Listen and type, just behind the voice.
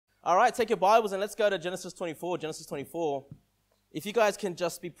All right, take your Bibles and let's go to Genesis 24. Genesis 24. If you guys can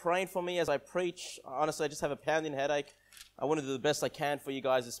just be praying for me as I preach. Honestly, I just have a pounding headache. I want to do the best I can for you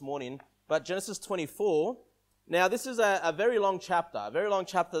guys this morning. But Genesis 24. Now, this is a very long chapter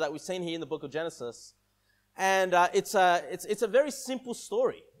that we've seen here in the book of Genesis. And it's a very simple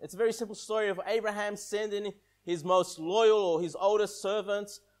story. It's a very simple story of Abraham sending his most loyal or his oldest servant,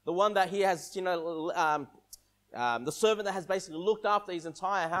 the one that he has, the servant that has basically looked after his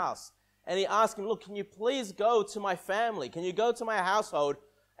entire house. And he asked him, look, can you please go to my family? Can you go to my household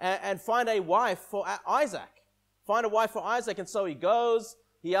and find a wife for Isaac? Find a wife for Isaac. And so he goes.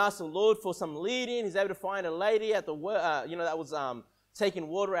 He asks the Lord for some leading. He's able to find a lady at the well, that was taking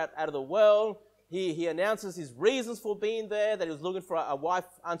water out of the well. He announces his reasons for being there, that he was looking for a wife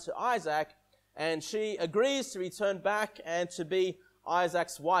unto Isaac. And she agrees to return back and to be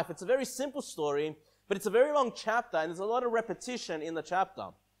Isaac's wife. It's a very simple story, but it's a very long chapter, and there's a lot of repetition in the chapter.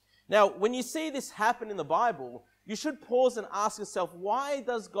 Now, when you see this happen in the Bible, you should pause and ask yourself, why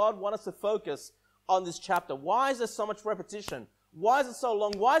does God want us to focus on this chapter? Why is there so much repetition? Why is it so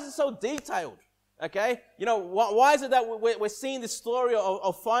long? Why is it so detailed? Okay? Why is it that we're seeing this story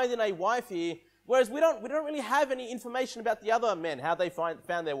of finding a wife here, whereas we don't really have any information about the other men, how they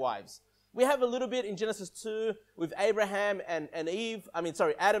found their wives? We have a little bit in Genesis 2 with Adam and Eve,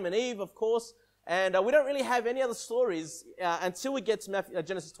 of course. And we don't really have any other stories until we get to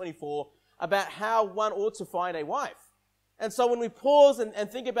Genesis 24 about how one ought to find a wife. And so when we pause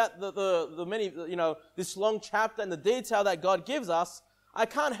and think about the many, this long chapter and the detail that God gives us, I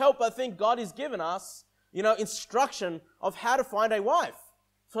can't help but think God has given us, instruction of how to find a wife.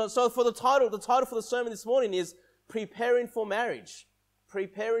 So for the title for the sermon this morning is Preparing for Marriage.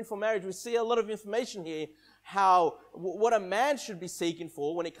 Preparing for marriage. We see a lot of information here, what a man should be seeking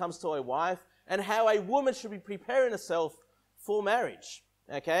for when it comes to a wife, and how a woman should be preparing herself for marriage.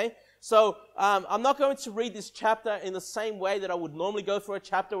 Okay? So I'm not going to read this chapter in the same way that I would normally go through a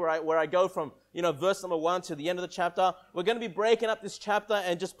chapter where I go from verse number 1 to the end of the chapter. We're going to be breaking up this chapter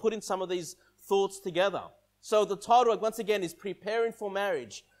and just putting some of these thoughts together. So the title, once again, is Preparing for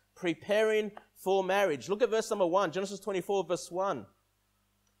Marriage. Preparing for Marriage. Look at verse number 1, Genesis 24, verse 1.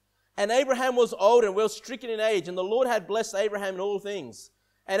 And Abraham was old and well stricken in age, and the Lord had blessed Abraham in all things.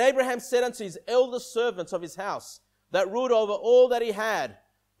 And Abraham said unto his eldest servants of his house, that ruled over all that he had,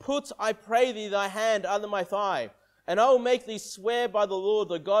 Put, I pray thee, thy hand under my thigh, and I will make thee swear by the Lord,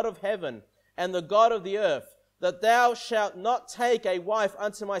 the God of heaven, and the God of the earth, that thou shalt not take a wife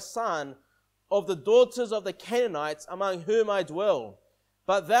unto my son of the daughters of the Canaanites among whom I dwell,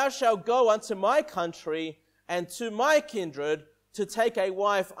 but thou shalt go unto my country and to my kindred, to take a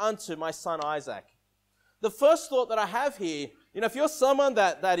wife unto my son Isaac. The first thought that I have here, if you're someone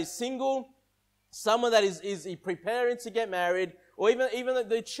that is single, someone that is preparing to get married, or even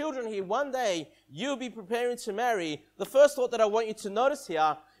the children here, one day you'll be preparing to marry, the first thought that I want you to notice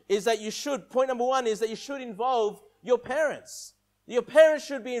here is that point number 1 is that you should involve your parents. Your parents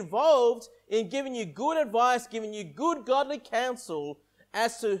should be involved in giving you good advice, giving you good godly counsel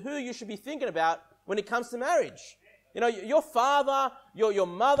as to who you should be thinking about when it comes to marriage. Your father, your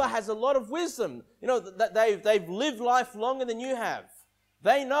mother has a lot of wisdom. That they've lived life longer than you have.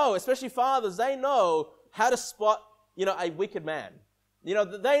 They know, especially fathers, they know how to spot, a wicked man.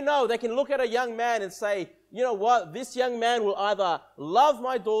 They know, they can look at a young man and say, you know what, this young man will either love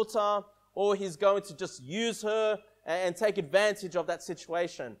my daughter or he's going to just use her and take advantage of that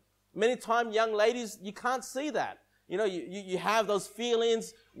situation. Many times, young ladies, you can't see that. You have those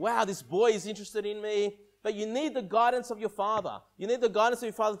feelings, wow, this boy is interested in me. But you need the guidance of your father. You need the guidance of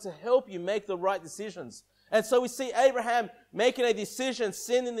your father to help you make the right decisions. And so we see Abraham making a decision,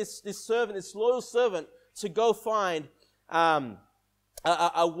 sending this loyal servant, to go find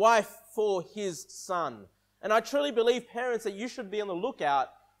a wife for his son. And I truly believe, parents, that you should be on the lookout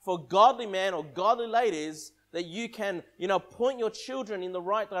for godly men or godly ladies that you can, point your children in the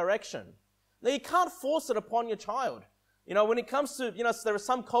right direction. Now, you can't force it upon your child. When it comes to, there are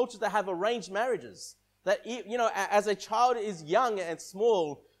some cultures that have arranged marriages. That, as a child is young and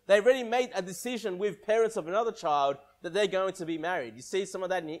small, they've already made a decision with parents of another child that they're going to be married. You see some of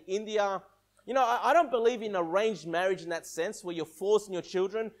that in India. I don't believe in arranged marriage in that sense where you're forcing your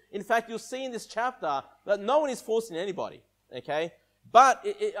children. In fact, you'll see in this chapter that no one is forcing anybody, okay? But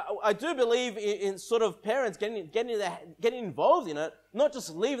I do believe in sort of parents getting involved in it, not just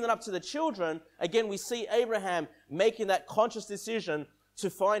leaving it up to the children. Again, we see Abraham making that conscious decision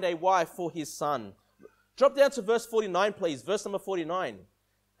to find a wife for his son. Drop down to verse 49, please. Verse number 49.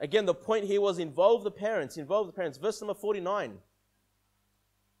 Again, the point here was involve the parents. Verse number 49.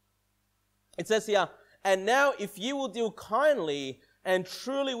 It says here, And now if you will deal kindly and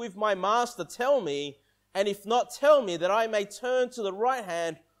truly with my master tell me, and if not, tell me, that I may turn to the right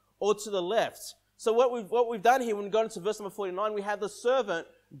hand or to the left. So what we've done here, when we go into verse number 49, we have the servant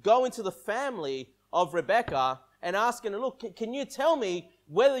go into the family of Rebekah and asking, look, can you tell me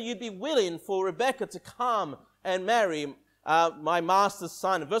whether you'd be willing for Rebekah to come and marry my master's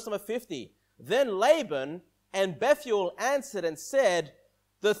son? Verse number 50, then Laban and Bethuel answered and said,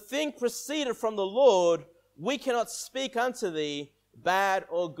 the thing proceeded from the Lord, we cannot speak unto thee bad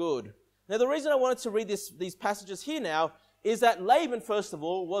or good. Now the reason I wanted to read these passages here now is that Laban, first of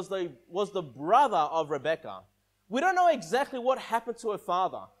all, was the brother of Rebekah. We don't know exactly what happened to her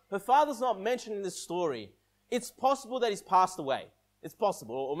father. Her father's not mentioned in this story. It's possible that he's passed away. It's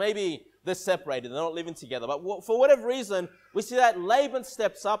possible. Or maybe they're separated. They're not living together. But for whatever reason, we see that Laban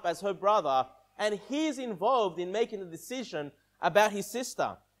steps up as her brother, and he's involved in making the decision about his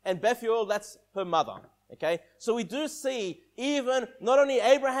sister. And Bethuel, that's her mother. Okay? So we do see even not only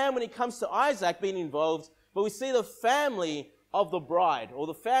Abraham when it comes to Isaac being involved, but we see the family of the bride, or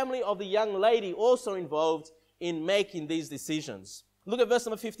the family of the young lady, also involved in making these decisions. Look at verse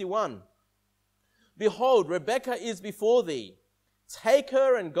number 51. Behold, Rebekah is before thee. Take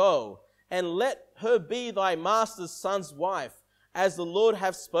her and go, and let her be thy master's son's wife, as the Lord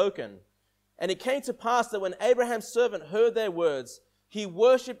hath spoken. And it came to pass that when Abraham's servant heard their words, he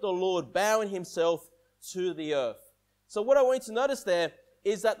worshipped the Lord, bowing himself to the earth. So what I want you to notice there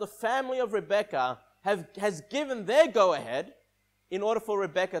is that the family of Rebekah has given their go-ahead in order for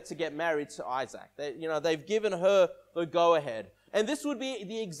Rebekah to get married to Isaac. They've given her the go-ahead. And this would be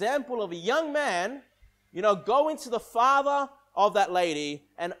the example of a young man, going to the father of that lady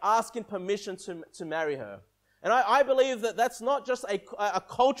and asking permission to marry her. And I believe that that's not just a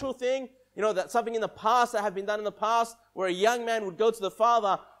cultural thing, that's something in the past that have been done in the past, where a young man would go to the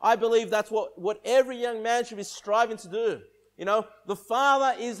father. I believe that's what every young man should be striving to do. The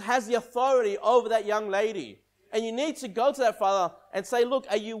father has the authority over that young lady. And you need to go to that father and say, look,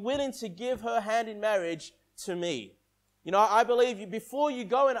 are you willing to give her hand in marriage to me? I believe before you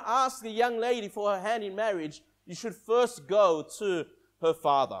go and ask the young lady for her hand in marriage, you should first go to her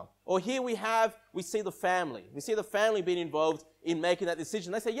father. Or here we see the family. We see the family being involved in making that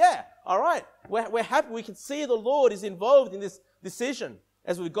decision. They say, yeah, all right, we're happy. We can see the Lord is involved in this decision.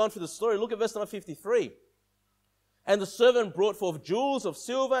 As we've gone through the story, look at verse number 53. And the servant brought forth jewels of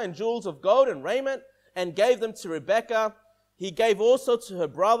silver and jewels of gold and raiment, and gave them to Rebekah. He gave also to her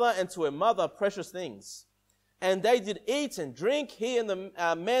brother and to her mother precious things. And they did eat and drink, he and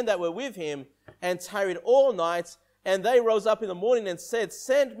the men that were with him, and tarried all night. And they rose up in the morning and said,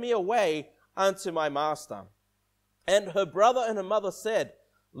 send me away unto my master. And her brother and her mother said,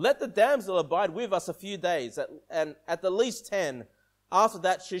 let the damsel abide with us a few days, and at the least 10. After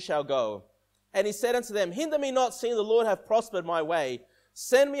that she shall go. And he said unto them, hinder me not, seeing the Lord hath prospered my way.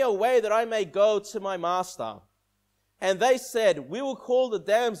 Send me away that I may go to my master. And they said, we will call the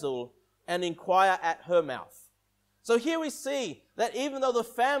damsel and inquire at her mouth. So here we see that even though the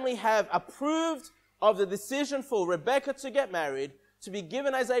family have approved of the decision for Rebekah to get married, to be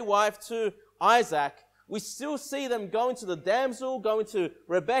given as a wife to Isaac, we still see them going to the damsel, going to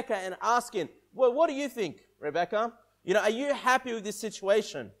Rebekah and asking, well, what do you think, Rebekah? Are you happy with this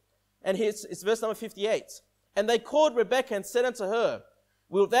situation? And it's verse number 58. And they called Rebekah and said unto her,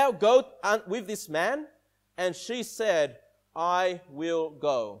 wilt thou go with this man? And she said, I will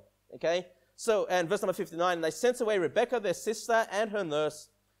go. Okay? So, and verse number 59, and they sent away Rebekah, their sister, and her nurse,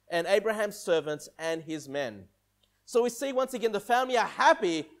 and Abraham's servants, and his men. So we see once again the family are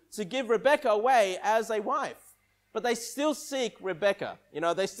happy to give Rebekah away as a wife. But they still seek Rebekah.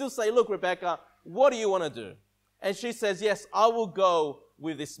 They still say, look, Rebekah, what do you want to do? And she says, yes, I will go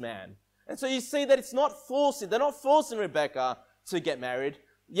with this man. And so you see that it's not forcing. They're not forcing Rebekah to get married.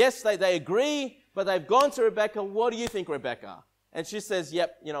 Yes, they agree, but they've gone to Rebekah. What do you think, Rebekah? And she says,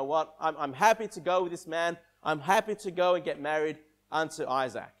 yep, you know what? I'm happy to go with this man. I'm happy to go and get married unto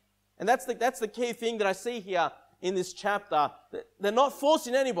Isaac. And that's the key thing that I see here in this chapter. They're not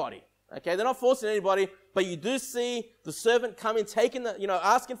forcing anybody. Okay, they're not forcing anybody, but you do see the servant coming,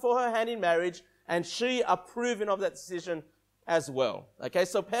 asking for her hand in marriage, and she approving of that decision as well. Okay,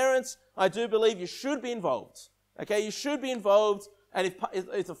 so parents, I do believe you should be involved. Okay, you should be involved. And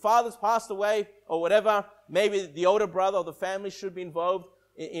if the father's passed away or whatever, maybe the older brother of the family should be involved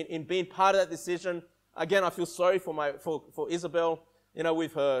in being part of that decision. Again, I feel sorry for Isabel,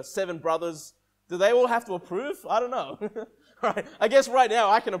 with her 7 brothers. Do they all have to approve? I don't know. Right? I guess right now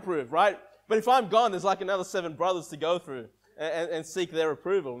I can approve, right? But if I'm gone, there's like another 7 brothers to go through and seek their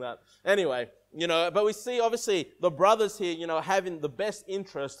approval. Now, anyway, but we see obviously the brothers here, having the best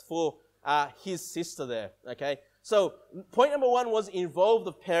interest for his sister there, okay? So point number one was involve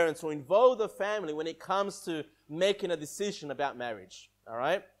the parents or involve the family when it comes to making a decision about marriage. All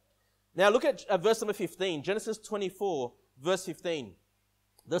right? Now look at verse number 15, Genesis 24, verse 15.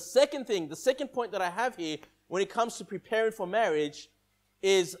 The second point that I have here when it comes to preparing for marriage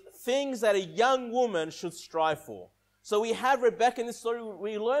is things that a young woman should strive for. So we have Rebecca in this story.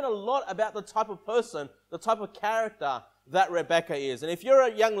 We learn a lot about the type of person, the type of character that Rebecca is. And if you're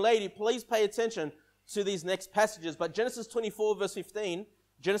a young lady, please pay attention to these next passages. But Genesis 24, verse 15,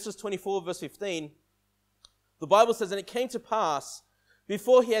 the Bible says, "And it came to pass,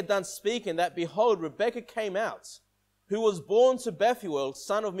 before he had done speaking, that behold, Rebekah came out, who was born to Bethuel,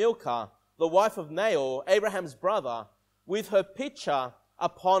 son of Milcah, the wife of Nahor, Abraham's brother, with her pitcher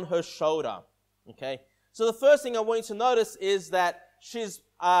upon her shoulder." Okay? So the first thing I want you to notice is that she's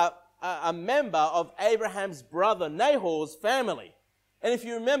a member of Abraham's brother Nahor's family. And if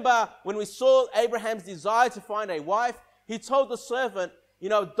you remember, when we saw Abraham's desire to find a wife, he told the servant,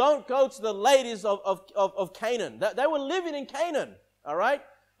 don't go to the ladies of Canaan. They were living in Canaan, all right?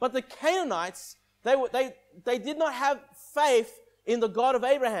 But the Canaanites, they did not have faith in the God of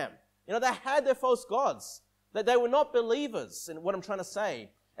Abraham. They had their false gods. That they were not believers in what I'm trying to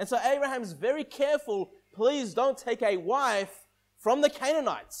say. And so Abraham's very careful, please don't take a wife from the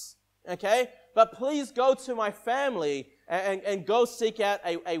Canaanites, okay? But please go to my family and go seek out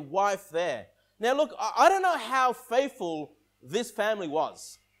a wife there. Now look, I don't know how faithful this family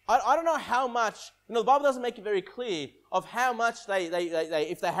was. I don't know how much, the Bible doesn't make it very clear of how much they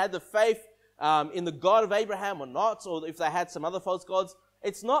if they had the faith in the God of Abraham or not, or if they had some other false gods.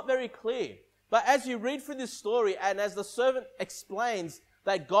 It's not very clear. But as you read through this story, and as the servant explains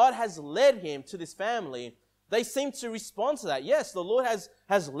that God has led him to this family, they seem to respond to that. Yes, the Lord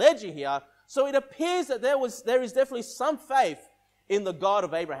has led you here. So it appears that there is definitely some faith in the God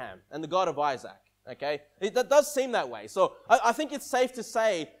of Abraham and the God of Isaac. Okay? That does seem that way. So I think it's safe to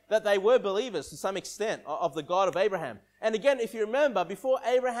say that they were believers to some extent of the God of Abraham. And again, if you remember, before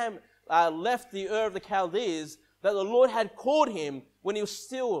Abraham left the Ur of the Chaldees, that the Lord had called him when he was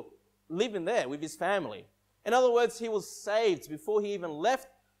still living there with his family. In other words, he was saved before he even left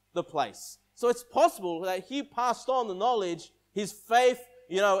the place. So it's possible that he passed on the knowledge, his faith,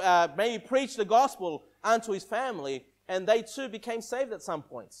 maybe preached the gospel unto his family, and they too became saved at some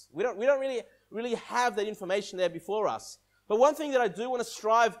points. We don't really have that information there before us. But one thing that I do want to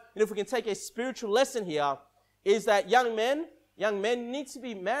strive, if we can take a spiritual lesson here, is that young men need to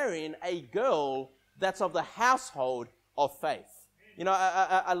be marrying a girl that's of the household of faith.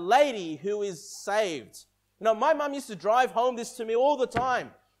 A lady who is saved. My mum used to drive home this to me all the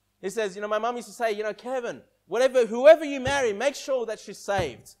time. He says, my mum used to say, Kevin, whoever you marry, make sure that she's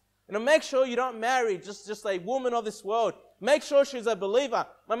saved. Make sure you don't marry just a woman of this world. Make sure she's a believer.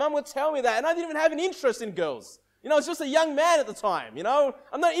 My mum would tell me that, and I didn't even have an interest in girls. I was just a young man at the time,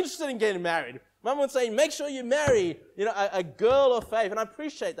 I'm not interested in getting married. Mum would say, make sure you marry, a girl of faith. And I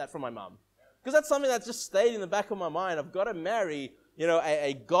appreciate that from my mum. Because that's something that just stayed in the back of my mind. I've got to marry,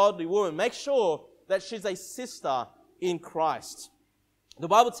 a godly woman. Make sure that she's a sister in Christ. The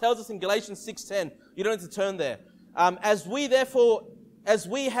Bible tells us in Galatians 6:10, you don't need to turn there. As we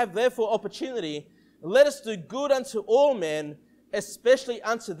have therefore opportunity, let us do good unto all men, especially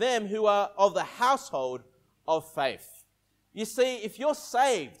unto them who are of the household of faith. You see, if you're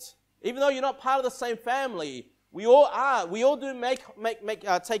saved, even though you're not part of the same family, we all are. We all do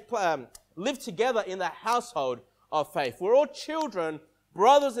live together in the household of faith. We're all children,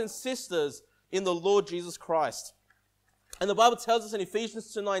 brothers and sisters in the Lord Jesus Christ. And the Bible tells us in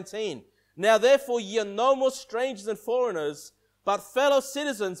Ephesians 2:19, now therefore ye are no more strangers and foreigners, but fellow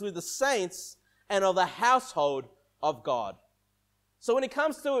citizens with the saints and of the household of God. So when it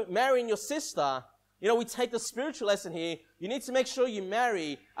comes to marrying your sister, we take the spiritual lesson here. You need to make sure you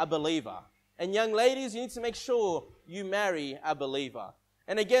marry a believer. And young ladies, you need to make sure you marry a believer.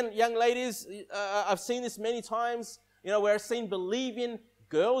 And again, young ladies, I've seen this many times, where I've seen believing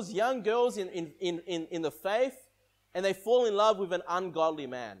girls, young girls in the faith, and they fall in love with an ungodly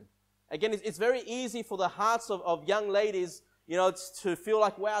man. Again, it's very easy for the hearts of young ladies, to feel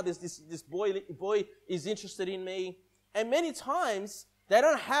like, wow, this boy is interested in me. And many times, they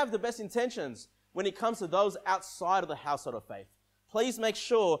don't have the best intentions when it comes to those outside of the household of faith. Please make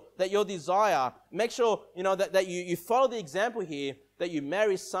sure that your desire, make sure, that you follow the example here, that you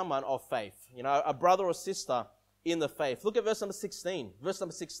marry someone of faith, a brother or sister in the faith. Look at verse number 16. Verse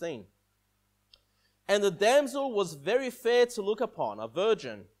number 16. And the damsel was very fair to look upon, a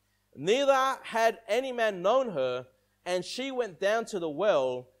virgin. Neither had any man known her, and she went down to the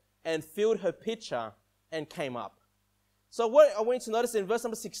well and filled her pitcher and came up. So what I want you to notice in verse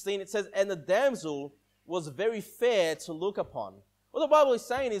number 16, it says, and the damsel was very fair to look upon. What the Bible is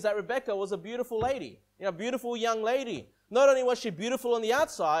saying is that Rebecca was a beautiful lady, beautiful young lady. Not only was she beautiful on the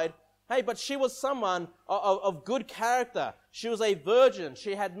outside, hey, but she was someone of good character. She was a virgin.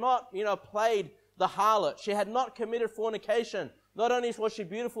 She had not, played the harlot. She had not committed fornication. Not only was she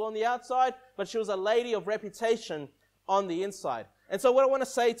beautiful on the outside, but she was a lady of reputation on the inside. And so what I want to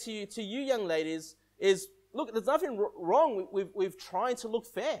say to you young ladies is, look, there's nothing wrong with trying to look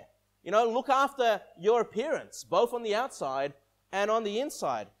fair. Look after your appearance, both on the outside and on the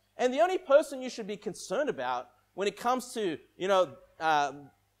inside. And the only person you should be concerned about when it comes to,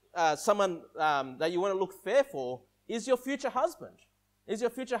 someone that you want to look fair for is your future husband.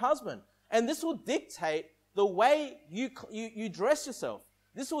 And this will dictate the way you dress yourself.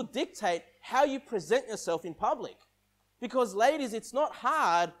 This will dictate how you present yourself in public. Because ladies, it's not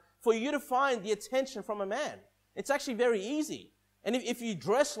hard for you to find the attention from a man. It's actually very easy. And if you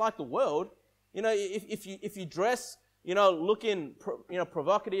dress like the world, if you dress, looking,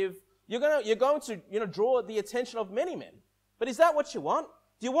 provocative, you're going to draw the attention of many men. But is that what you want?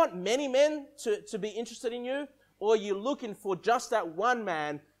 Do you want many men to be interested in you? Or are you looking for just that one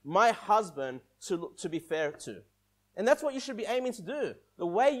man, my husband, to be fair to? And that's what you should be aiming to do. The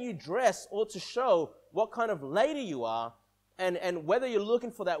way you dress ought to show what kind of lady you are, and whether you're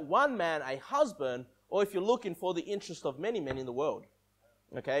looking for that one man, a husband, or if you're looking for the interest of many men in the world.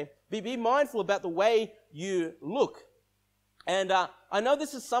 Okay? Be mindful about the way you look. And I know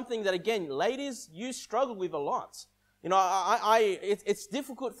this is something that, again, ladies, you struggle with a lot. It's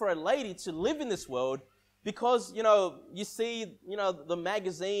difficult for a lady to live in this world because, you see, the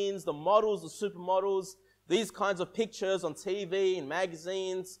magazines, the models, the supermodels, these kinds of pictures on TV and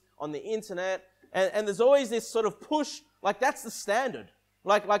magazines, on the internet, and there's always this sort of push, like that's the standard.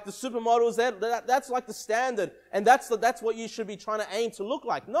 Like the supermodels, that's like the standard, and that's what you should be trying to aim to look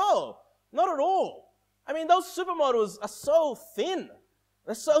like. No, not at all. I mean, those supermodels are so thin.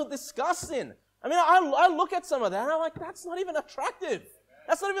 They're so disgusting. I mean, I look at some of that, and I'm like, that's not even attractive.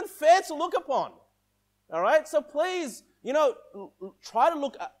 That's not even fair to look upon. All right? So please, try to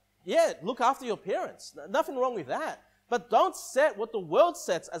look after your appearance. Nothing wrong with that. But don't set what the world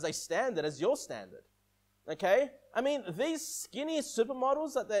sets as a standard as your standard. Okay? I mean, these skinny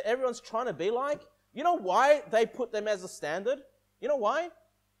supermodels that everyone's trying to be like, you know why they put them as a standard? You know why?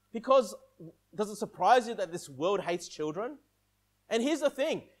 Because, does it surprise you that this world hates children? And here's the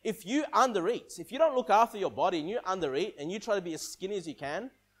thing, if you undereat, if you don't look after your body and you undereat and you try to be as skinny as you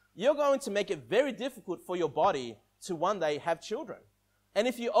can, you're going to make it very difficult for your body to one day have children. And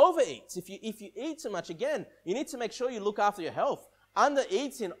if you overeat, if you eat too much, again, you need to make sure you look after your health.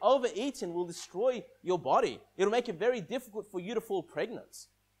 Undereating, overeating will destroy your body. It'll make it very difficult for you to fall pregnant.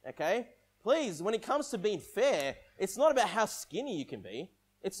 Okay? Please, when it comes to being fair, it's not about how skinny you can be.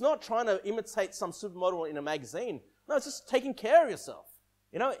 It's not trying to imitate some supermodel in a magazine. No, it's just taking care of yourself.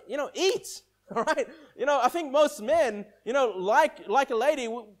 Eat. All right? I think most men, like a lady,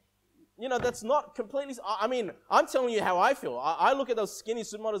 that's not completely, I mean, I'm telling you how I feel. I look at those skinny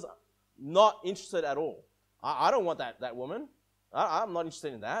supermodels, not interested at all. I don't want that woman. I'm not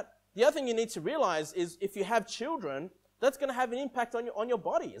interested in that. The other thing you need to realize is if you have children, that's going to have an impact on your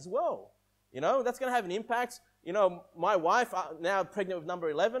body as well. That's going to have an impact. My wife, now pregnant with number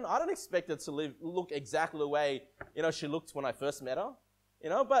 11, I don't expect her to look exactly the way, she looked when I first met her.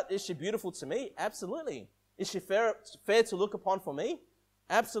 But is she beautiful to me? Absolutely. Is she fair to look upon for me?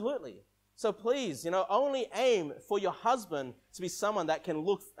 Absolutely. So please, only aim for your husband to be someone that can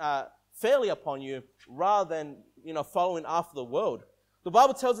look fairly upon you rather than, following after the world. The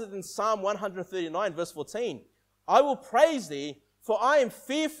Bible tells us in Psalm 139, verse 14, I will praise thee, for I am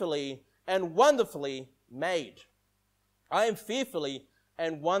fearfully and wonderfully made. I am fearfully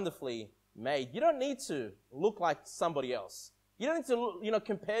and wonderfully made. You don't need to look like somebody else. You don't need to,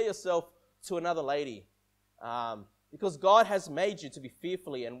 compare yourself to another lady. Because God has made you to be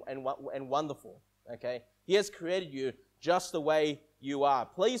fearfully and wonderful. Okay? He has created you just the way you are.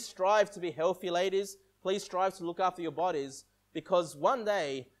 Please strive to be healthy, ladies. Please strive to look after your bodies, because one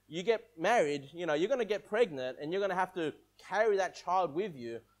day you get married, you're going to get pregnant, and you're going to have to carry that child with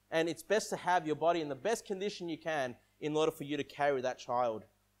you, and it's best to have your body in the best condition you can in order for you to carry that child.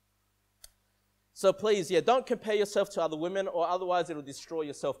 So please, don't compare yourself to other women, or otherwise it'll destroy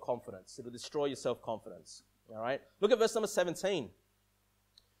your self-confidence. It'll destroy your self-confidence. All right? Look at verse number 17.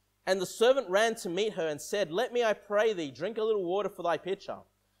 And the servant ran to meet her and said, Let me, I pray thee, drink a little water for thy pitcher.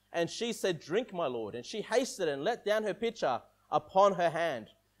 And she said, Drink, my lord. And she hasted and let down her pitcher upon her hand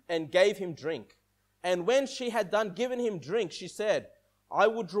and gave him drink. And when she had done giving him drink, she said, I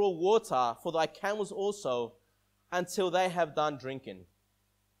will draw water for thy camels also until they have done drinking.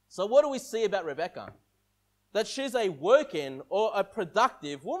 So what do we see about Rebecca? that she's a working or a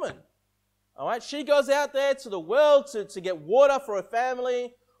productive woman. All right, she goes out there to the world to get water for her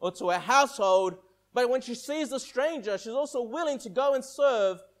family or to her household, but when she sees the stranger, she's also willing to go and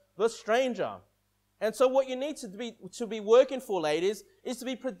serve the stranger. And so what you need to be working for, ladies, is to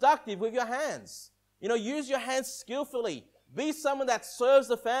be productive with your hands. Use your hands skillfully. Be someone that serves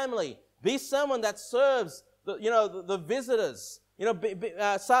the family. Be someone that serves the visitors.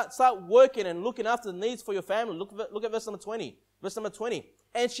 Start working and looking after the needs for your family. Look at verse number 20. Verse number 20.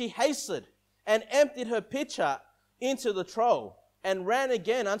 And she hastened and emptied her pitcher into the trough and ran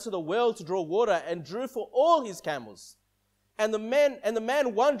again unto the well to draw water and drew for all his camels. And the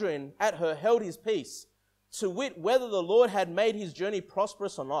man wondering at her held his peace, to wit whether the Lord had made his journey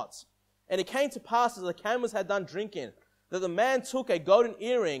prosperous or not. And it came to pass as the camels had done drinking, that the man took a golden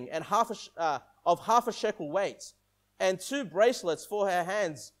earring and half a shekel weight, and 2 bracelets for her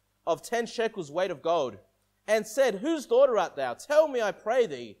hands of 10 shekels weight of gold, and said, Whose daughter art thou? Tell me, I pray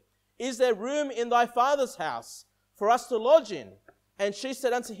thee, is there room in thy father's house for us to lodge in? And she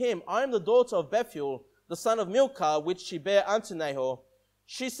said unto him, I am the daughter of Bethuel, the son of Milcah, which she bare unto Nahor.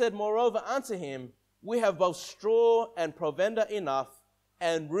 She said moreover unto him, We have both straw and provender enough,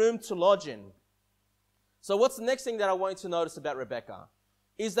 and room to lodge in. So what's the next thing that I want you to notice about Rebecca?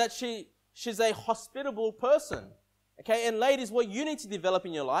 Is that she's a hospitable person. Okay, and ladies, what you need to develop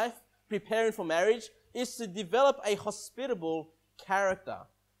in your life, preparing for marriage, is to develop a hospitable character.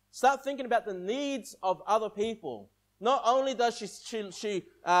 Start thinking about the needs of other people. Not only does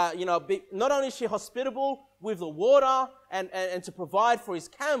not only is she hospitable with the water and to provide for his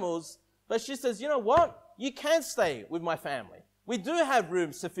camels, but she says, you know what? You can stay with my family. We do have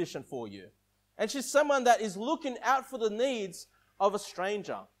room sufficient for you. And she's someone that is looking out for the needs of a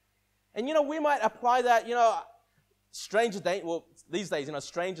stranger. And we might apply that, stranger danger. Well, these days,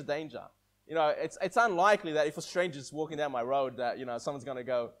 stranger danger. It's unlikely that if a stranger's walking down my road that, someone's going to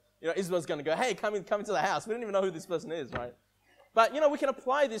go, Isabel's going to go, hey, come into the house. We don't even know who this person is, right? But, we can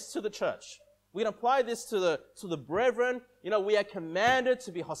apply this to the church. We can apply this to the brethren. We are commanded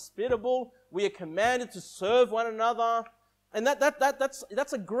to be hospitable. We are commanded to serve one another. And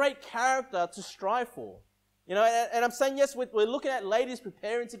that's a great character to strive for. And I'm saying, yes, we're looking at ladies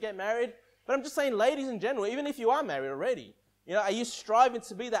preparing to get married, but I'm just saying ladies in general, even if you are married already, are you striving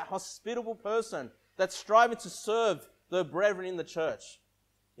to be that hospitable person that's striving to serve the brethren in the church?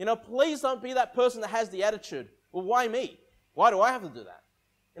 Please don't be that person that has the attitude, well, why me? Why do I have to do that?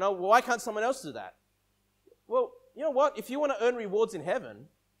 Why can't someone else do that? Well, you know what? If you want to earn rewards in heaven,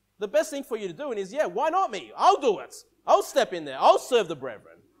 the best thing for you to do is, why not me? I'll do it. I'll step in there. I'll serve the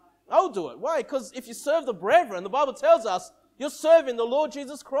brethren. I'll do it. Why? Because if you serve the brethren, the Bible tells us you're serving the Lord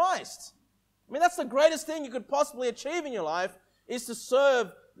Jesus Christ. I mean, that's the greatest thing you could possibly achieve in your life, is to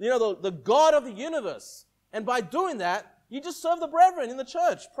serve, the God of the universe. And by doing that, you just serve the brethren in the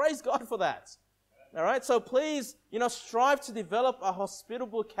church. Praise God for that. All right? So please, strive to develop a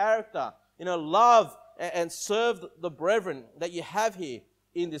hospitable character. Love and serve the brethren that you have here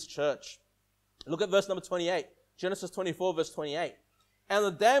in this church. Look at verse number 28. Genesis 24, verse 28. And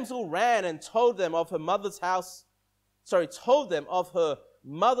the damsel ran and told them of her mother's house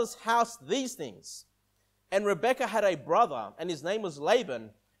these things. And Rebekah had a brother, and his name was Laban.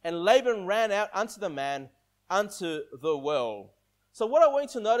 And Laban ran out unto the man unto the well. So what I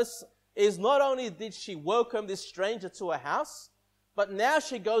want you to notice is not only did she welcome this stranger to her house, but now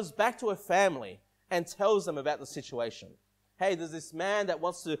she goes back to her family and tells them about the situation. Hey, there's this man that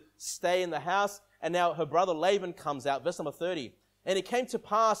wants to stay in the house, and now her brother Laban comes out. Verse number 30. And it came to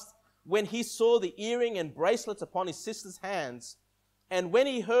pass when he saw the earring and bracelets upon his sister's hands, and when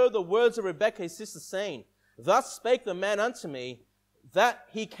he heard the words of Rebekah his sister, saying, Thus spake the man unto me, that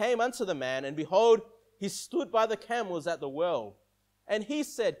he came unto the man, and behold, he stood by the camels at the well. And he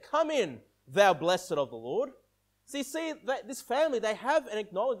said, Come in, thou blessed of the Lord. See, that this family, they have and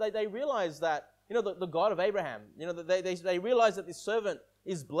acknowledge, they realize that, the God of Abraham, they realize that this servant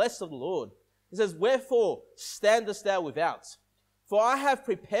is blessed of the Lord. He says, Wherefore standest thou without? For I have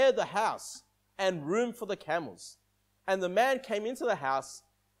prepared the house and room for the camels. And the man came into the house,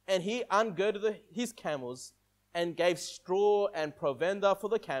 and he ungirded his camels, and gave straw and provender for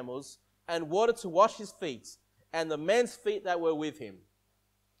the camels, and water to wash his feet, and the men's feet that were with him.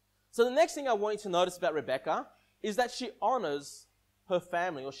 So the next thing I want you to notice about Rebekah is that she honors her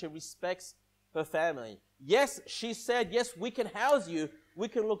family, or she respects her family. Yes, she said, yes, we can house you, we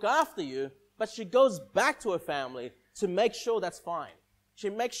can look after you, but she goes back to her family to make sure that's fine.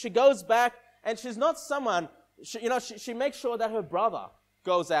 She goes back, and she's not someone, she makes sure that her brother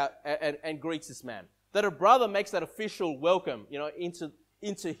goes out and greets this man, that her brother makes that official welcome,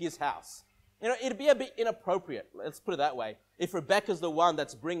 into his house. It'd be a bit inappropriate, let's put it that way, if Rebecca's the one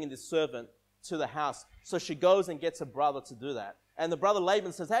that's bringing this servant to the house. So she goes and gets her brother to do that. And the brother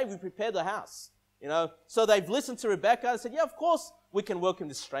Laban says, hey, we prepared the house. So they've listened to Rebecca and said, yeah, of course we can welcome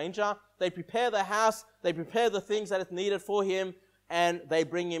this stranger. They prepare the house, they prepare the things that is needed for him, and they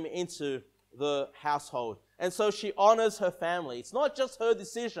bring him into the household. And so she honors her family. It's not just her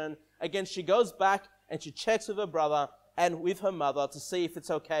decision. Again, she goes back and she checks with her brother and with her mother to see if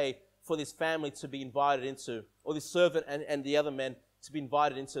it's okay for this family to be invited into, or this servant and the other men to be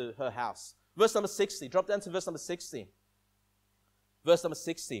invited into her house. Verse number 60. Drop down to verse number 60. Verse number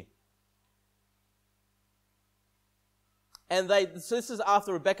 60. And so this is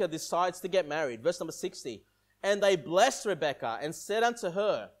after Rebecca decides to get married. Verse number 60. And they blessed Rebecca and said unto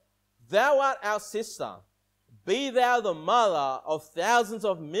her, thou art our sister. Be thou the mother of thousands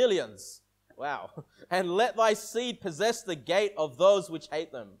of millions. Wow. And let thy seed possess the gate of those which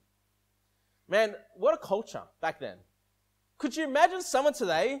hate them. Man, what a culture back then. Could you imagine someone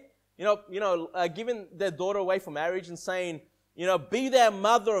today, giving their daughter away for marriage and saying, be thou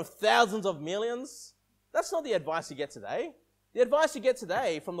mother of thousands of millions? That's not the advice you get today. The advice you get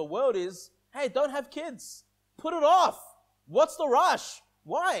today from the world is, hey, don't have kids. Put it off. What's the rush?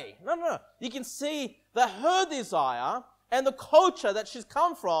 Why? No. You can see that her desire and the culture that she's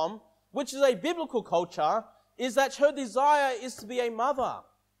come from, which is a biblical culture, is that her desire is to be a mother.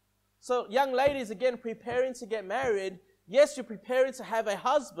 So young ladies, again, preparing to get married, yes, you're preparing to have a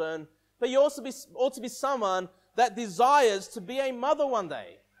husband, but you also ought to be someone that desires to be a mother one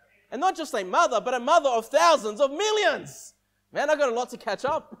day. And not just a mother, but a mother of thousands of millions. Man, I've got a lot to catch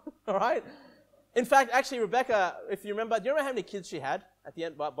up, all right? In fact, actually, Rebecca, if you remember, do you remember how many kids she had at the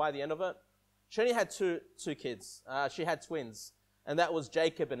end, by the end of it? She only had two kids. She had twins, and that was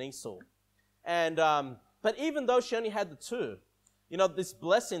Jacob and Esau. And but even though she only had the two, this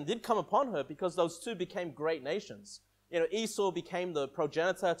blessing did come upon her because those two became great nations. Esau became the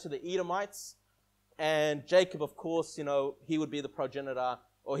progenitor to the Edomites, and Jacob, of course, he would be the progenitor,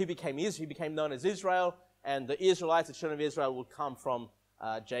 or he became known as Israel, and the Israelites, the children of Israel, would come from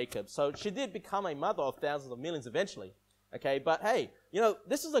Jacob. So she did become a mother of thousands of millions eventually. Okay, but hey,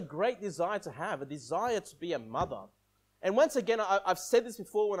 this is a great desire to have, a desire to be a mother. And once again, I've said this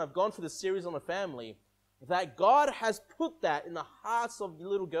before when I've gone through the series on the family, that God has put that in the hearts of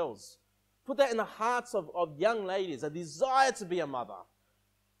little girls, put that in the hearts of young ladies, a desire to be a mother.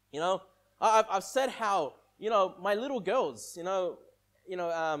 I've said how, my little girls,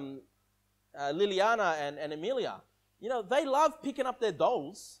 Liliana and Emilia, they love picking up their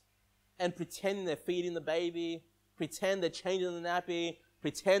dolls and pretending they're feeding the baby, pretend they're changing the nappy,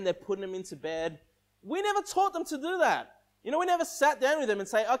 pretend they're putting them into bed. We never taught them to do that. We never sat down with them and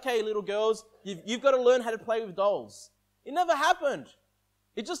say, okay, little girls, you've got to learn how to play with dolls. It never happened.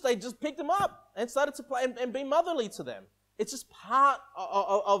 They just picked them up and started to play and be motherly to them. It's just part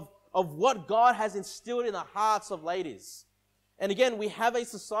of what God has instilled in the hearts of ladies. And again, we have a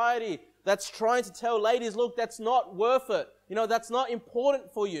society that's trying to tell ladies, look, that's not worth it. That's not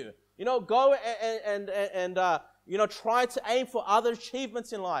important for you. Go and try to aim for other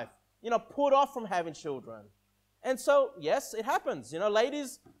achievements in life. Put off from having children. And so, yes, it happens.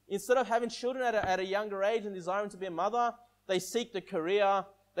 Ladies, instead of having children at a younger age and desiring to be a mother, they seek the career.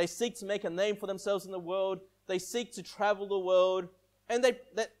 They seek to make a name for themselves in the world. They seek to travel the world. And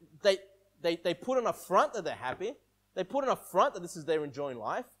they put on a front that they're happy. They put on a front that this is their enjoying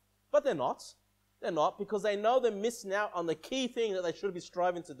life. But they're not. They're not, because they know they're missing out on the key thing that they should be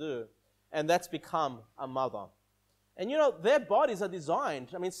striving to do. And that's become a mother. And their bodies are designed,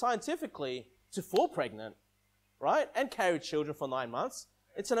 scientifically, to fall pregnant, right? And carry children for 9 months.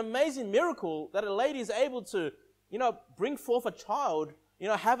 It's an amazing miracle that a lady is able to, bring forth a child,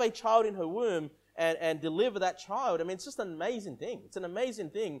 have a child in her womb and deliver that child. It's just an amazing thing. It's an amazing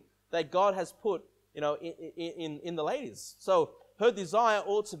thing that God has put, in the ladies. So her desire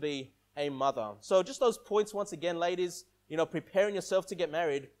ought to be a mother. So just those points once again, ladies, preparing yourself to get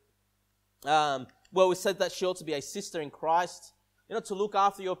married. We said that she ought to be a sister in Christ, to look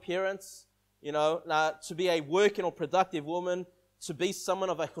after your appearance, to be a working or productive woman, to be someone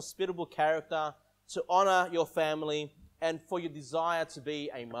of a hospitable character, to honor your family, and for your desire to be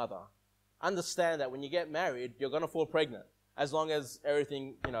a mother. Understand that when you get married, you're going to fall pregnant. As long as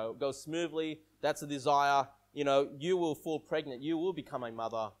everything, goes smoothly, that's a desire, you will fall pregnant. You will become a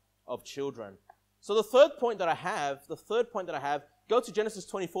mother of children. So the third point that I have, go to Genesis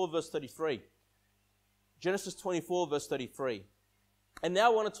 24, verse 33. Genesis 24, verse 33. And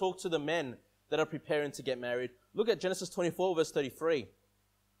now I want to talk to the men that are preparing to get married. Look at Genesis 24, verse 33.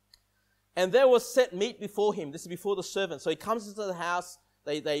 And there was set meat before him. This is before the servant. So he comes into the house.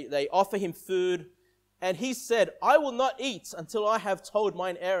 They offer him food. And he said, I will not eat until I have told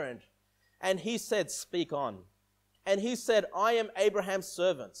mine errand. And he said, speak on. And he said, I am Abraham's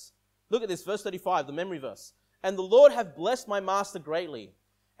servant. Look at this, verse 35, the memory verse. And the Lord hath blessed my master greatly,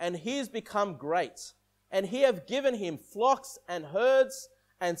 and he is become great. And he hath given him flocks and herds,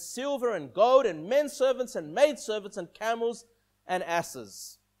 and silver and gold, and men servants and maid servants, and camels and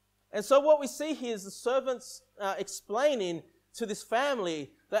asses. And so what we see here is the servants explaining to this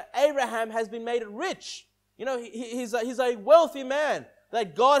family that Abraham has been made rich. You know, he's a wealthy man,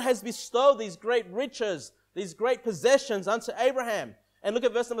 that God has bestowed these great riches, these great possessions unto Abraham. And look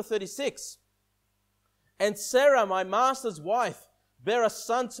at verse number 36. And Sarah, my master's wife, bare a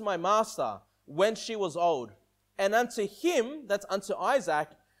son to my master when she was old. And unto him, that's unto Isaac,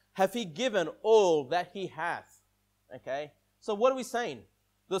 hath he given all that he hath. Okay? So what are we saying?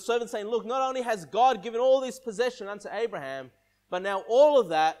 The servant's saying, look, not only has God given all this possession unto Abraham, but now all of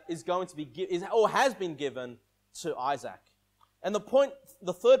that is going to be or has been given to Isaac. And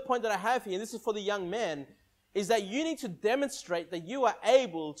the third point that I have here, and this is for the young men, is that you need to demonstrate that you are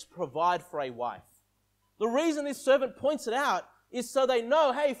able to provide for a wife. The reason this servant points it out is so they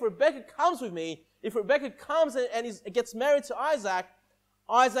know, hey, if Rebecca comes with me, if Rebecca comes and gets married to Isaac,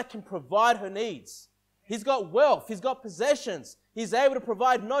 Isaac can provide her needs. He's got wealth, he's got possessions. He's able to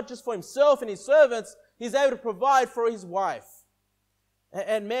provide not just for himself and his servants, he's able to provide for his wife.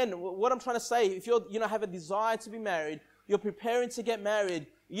 And men, what I'm trying to say, if you have a desire to be married, you're preparing to get married,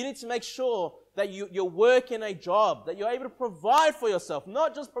 you need to make sure that you're working a job, that you're able to provide for yourself.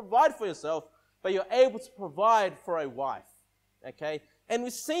 Not just provide for yourself, but you're able to provide for a wife. Okay? And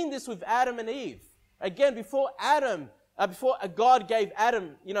we've seen this with Adam and Eve. Again, before God gave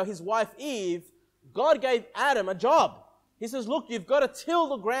Adam, his wife Eve, God gave Adam a job. He says, look, you've got to till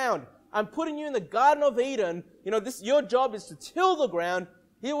the ground. I'm putting you in the Garden of Eden. Your job is to till the ground.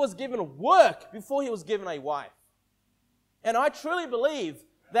 He was given work before he was given a wife. And I truly believe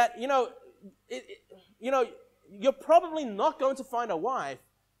that, you're probably not going to find a wife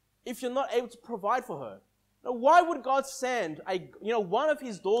if you're not able to provide for her. Now, why would God send one of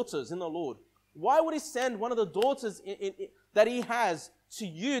his daughters in the Lord? Why would he send one of the daughters that he has to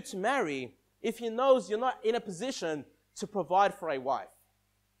you to marry if he knows you're not in a position to provide for a wife?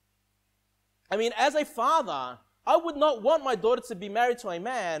 I mean, as a father, I would not want my daughter to be married to a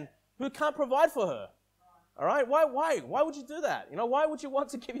man who can't provide for her. All right? Why would you do that? Why would you want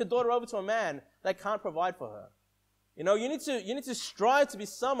to give your daughter over to a man that can't provide for her? You need to strive to be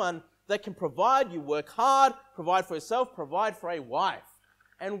someone that can provide. You work hard, provide for yourself, provide for a wife.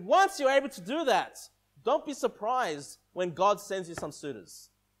 And once you're able to do that, don't be surprised when God sends you some suitors.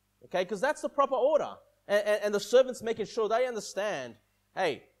 Okay? Because that's the proper order. And the servant's making sure they understand,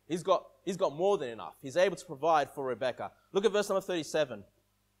 hey, he's got more than enough. He's able to provide for Rebecca. Look at verse number 37.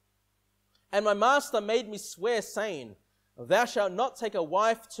 And my master made me swear, saying, thou shalt not take a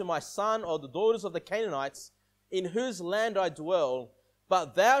wife to my son or the daughters of the Canaanites, in whose land I dwell,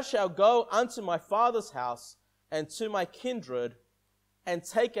 but thou shalt go unto my father's house and to my kindred, and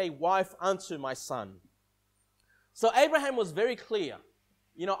take a wife unto my son. So Abraham was very clear.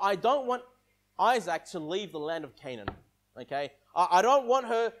 I don't want Isaac to leave the land of Canaan. Okay? I don't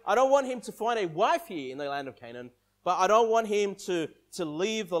want him to find a wife here in the land of Canaan, but I don't want him to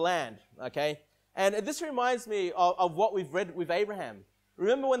leave the land. Okay? And this reminds me of what we've read with Abraham.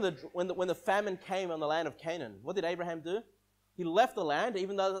 Remember when the famine came on the land of Canaan? What did Abraham do? He left the land,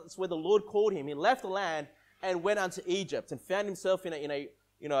 even though that's where the Lord called him. He left the land and went unto Egypt and found himself in a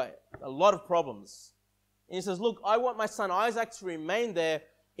lot of problems. And he says, look, I want my son Isaac to remain there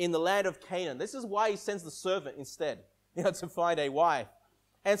in the land of Canaan. This is why he sends the servant instead, to find a wife.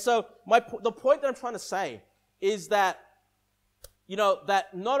 And so the point that I'm trying to say is that,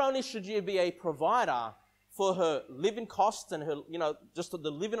 that not only should you be a provider for her living costs and her, just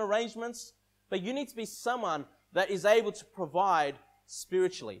the living arrangements, but you need to be someone that is able to provide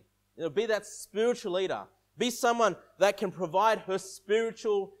spiritually. Be that spiritual leader. Be someone that can provide her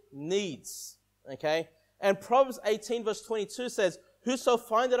spiritual needs. Okay? And Proverbs 18 verse 22 says, whoso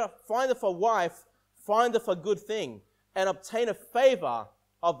findeth a wife, findeth a good thing, and obtaineth favor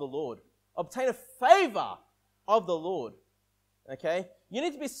of the Lord. Obtaineth favor of the Lord. Okay? You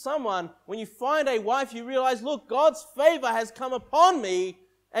need to be someone, when you find a wife, you realize, look, God's favor has come upon me,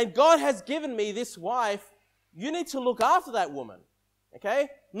 and God has given me this wife. You need to look after that woman. Okay?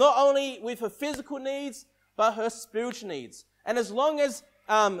 Not only with her physical needs, but her spiritual needs. And as long as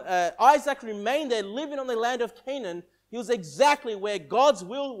Isaac remained there, living on the land of Canaan, he was exactly where God's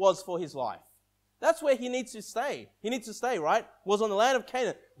will was for his life. That's where he needs to stay. He needs to stay, right? Was on the land of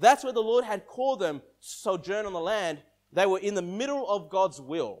Canaan. That's where the Lord had called them to sojourn on the land. They were in the middle of God's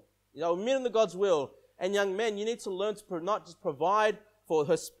will. They were middle of God's will. And young men, you need to learn to not just provide for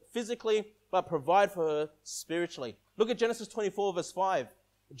her physically, but provide for her spiritually. Look at Genesis 24, verse 5.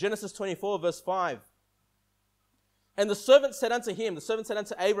 Genesis 24, verse 5. And the servant said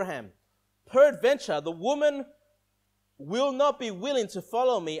unto Abraham, peradventure the woman will not be willing to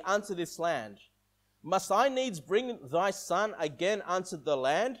follow me unto this land. Must I needs bring thy son again unto the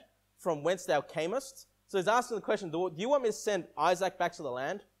land from whence thou camest? So he's asking the question, do you want me to send Isaac back to the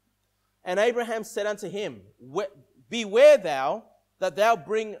land? And Abraham said unto him, beware thou that thou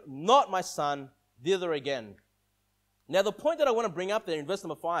bring not my son thither again. Now the point that I want to bring up there in verse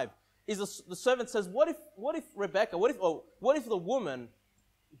number 5 is the servant says, what if Rebecca, what if the woman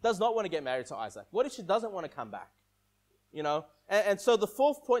does not want to get married to Isaac? What if she doesn't want to come back? You know, and so the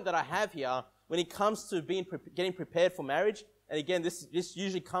fourth point that I have here when it comes to getting prepared for marriage, and again, this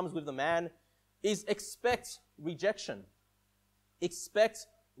usually comes with the man, is expect rejection. Expect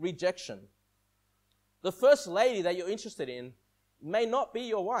rejection. The first lady that you're interested in may not be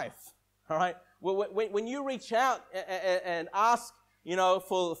your wife. All right. When you reach out and ask, you know,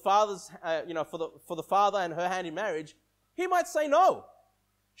 for the father's, for the father and her hand in marriage, he might say no.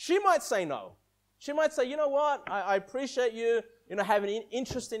 She might say no. She might say, you know what, I appreciate you, having an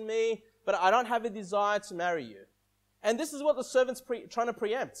interest in me, but I don't have a desire to marry you. And this is what the servant's trying to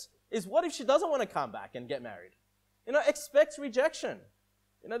preempt, is what if she doesn't want to come back and get married? Expect rejection.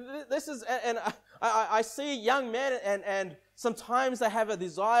 This is, and I see young men, and sometimes they have a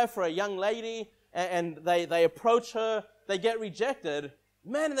desire for a young lady, and they approach her, they get rejected.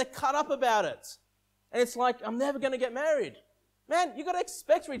 Man, and they're cut up about it. And it's like, I'm never going to get married. Man, you got to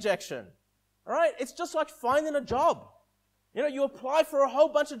expect rejection. All right? It's just like finding a job. You apply for a whole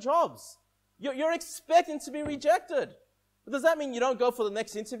bunch of jobs. You're expecting to be rejected. But does that mean you don't go for the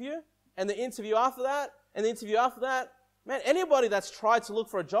next interview? And the interview after that? And the interview after that? Man, anybody that's tried to look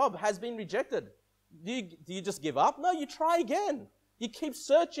for a job has been rejected. Do you just give up? No, you try again. You keep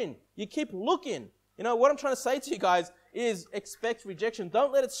searching. You keep looking. What I'm trying to say to you guys is expect rejection.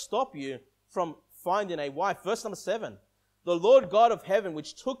 Don't let it stop you from finding a wife. Verse number 7. The Lord God of heaven,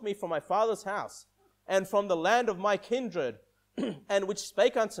 which took me from my father's house and from the land of my kindred, and which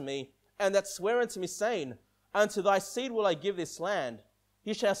spake unto me, and that sware unto me, saying, unto thy seed will I give this land.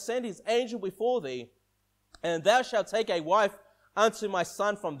 He shall send his angel before thee, and thou shalt take a wife unto my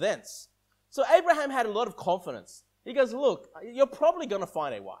son from thence. So Abraham had a lot of confidence. He goes, look, you're probably going to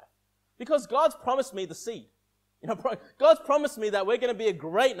find a wife, because God's promised me the seed. God's promised me that we're going to be a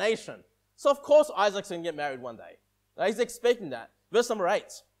great nation. So of course Isaac's going to get married one day. He's expecting that. Verse number 8.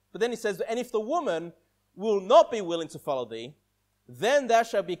 But then he says, and if the woman will not be willing to follow thee, then thou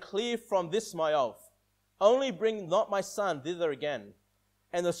shalt be clear from this my oath. Only bring not my son thither again.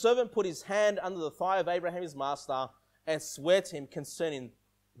 And the servant put his hand under the thigh of Abraham his master, and sware to him concerning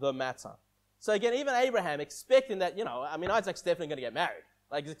the matter. So again, even Abraham expecting that, Isaac's definitely going to get married.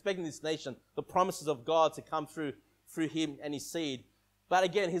 Like he's expecting this nation, the promises of God to come through him and his seed. But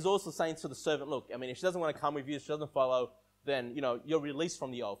again, he's also saying to the servant, look, if she doesn't want to come with you, if she doesn't follow, then, you're released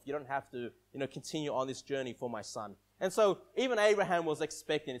from the oath. You don't have to, continue on this journey for my son. And so even Abraham was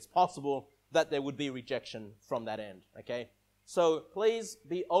expecting it's possible that there would be rejection from that end, okay? So please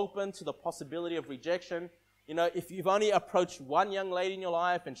be open to the possibility of rejection. If you've only approached one young lady in your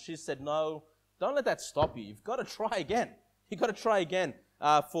life and she said no, don't let that stop you. You've got to try again. You've got to try again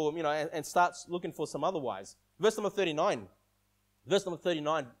and start looking for some other wives. Verse number 39. Verse number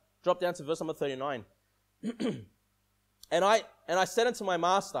 39. Drop down to verse number 39. And I said unto my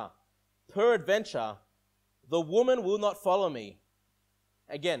master, peradventure, the woman will not follow me.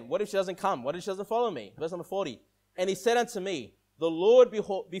 Again, what if she doesn't come? What if she doesn't follow me? Verse number 40. And he said unto me, the Lord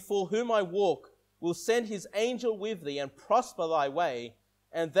before whom I walk will send his angel with thee and prosper thy way,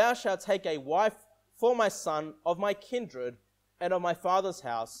 and thou shalt take a wife for my son of my kindred and of my father's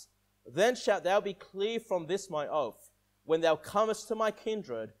house. Then shalt thou be clear from this my oath, when thou comest to my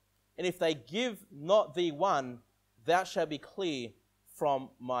kindred, and if they give not thee one, thou shalt be clear from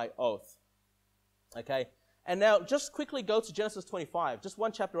my oath. Okay? And now just quickly go to Genesis 25, just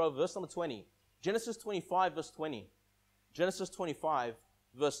one chapter over, verse number 20. Genesis 25, verse 20. Genesis 25,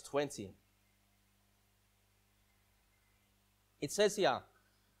 verse 20. It says here,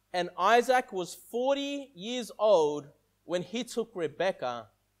 and Isaac was 40 years old when he took Rebekah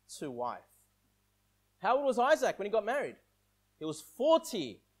to wife. How old was Isaac when he got married? He was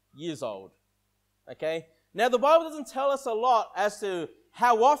 40 years old. Okay? Now, the Bible doesn't tell us a lot as to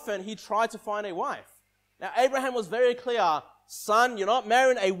how often he tried to find a wife. Now, Abraham was very clear, son, you're not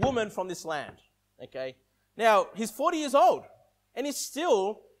marrying a woman from this land. Okay? Now, he's 40 years old, and they're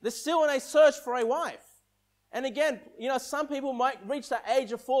still in a search for a wife. And again, some people might reach the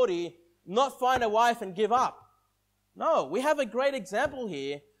age of 40, not find a wife and give up. No, we have a great example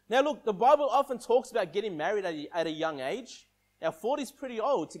here. Now look, the Bible often talks about getting married at a young age. Now 40 is pretty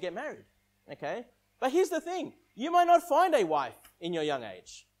old to get married, okay? But here's the thing. You might not find a wife in your young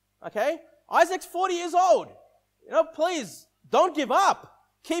age, okay? Isaac's 40 years old. Please, don't give up.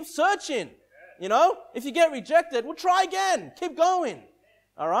 Keep searching. If you get rejected, well, try again. Keep going,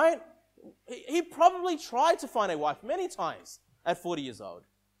 all right? He probably tried to find a wife many times at 40 years old.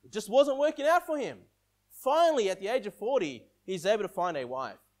 It just wasn't working out for him. Finally, at the age of 40, he's able to find a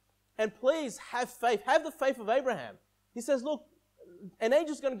wife. And please have faith. Have the faith of Abraham. He says, look, an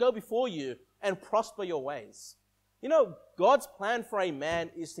angel's going to go before you and prosper your ways. God's plan for a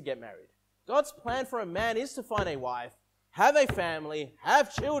man is to get married. God's plan for a man is to find a wife, have a family,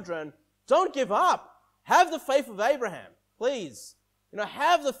 have children. Don't give up. Have the faith of Abraham. Please.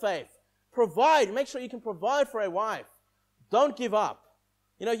 Have the faith. Provide. Make sure you can provide for a wife. Don't give up.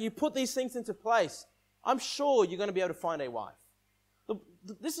 You put these things into place, I'm sure you're going to be able to find a wife.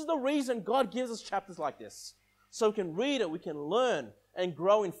 This is the reason God gives us chapters like this. So we can read it, we can learn, and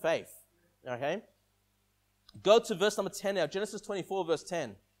grow in faith. Okay? Go to verse number 10 now. Genesis 24, verse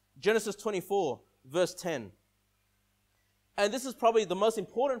 10. Genesis 24, verse 10. And this is probably the most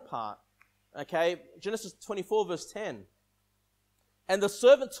important part. Okay? Genesis 24, verse 10. And the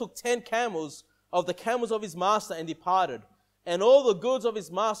servant took 10 camels of the camels of his master and departed. And all the goods of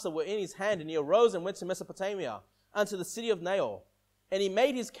his master were in his hand. And he arose and went to Mesopotamia, unto the city of Nahor. And he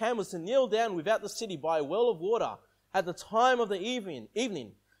made his camels to kneel down without the city by a well of water at the time of the evening,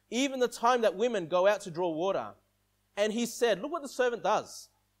 even the time that women go out to draw water. And he said, look what the servant does.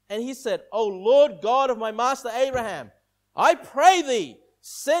 And he said, O Lord God of my master Abraham, I pray thee,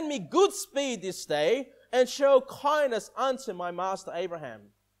 send me good speed this day, and show kindness unto my master Abraham.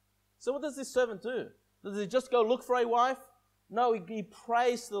 So what does this servant do? Does he just go look for a wife? No, he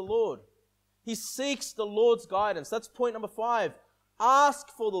prays to the Lord. He seeks the Lord's guidance. That's point number 5. Ask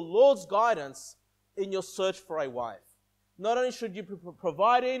for the Lord's guidance in your search for a wife. Not only should you be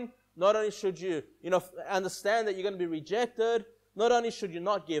providing, not only should you, understand that you're going to be rejected, not only should you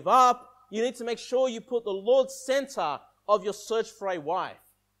not give up, you need to make sure you put the Lord center of your search for a wife.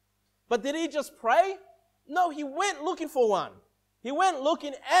 But did he just pray? No, he went looking for one. He went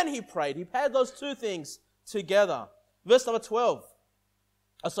looking and he prayed. He had those two things together. Verse number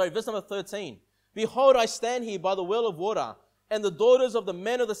 13. Behold, I stand here by the well of water, and the daughters of the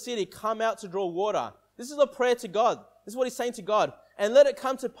men of the city come out to draw water. This is a prayer to God. This is what he's saying to God. And let it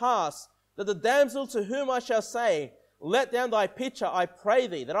come to pass that the damsel to whom I shall say, let down thy pitcher, I pray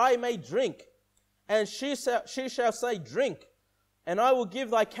thee, that I may drink. And she shall say, drink. And I will give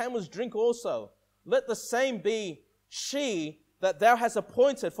thy camels drink also. Let the same be she that thou hast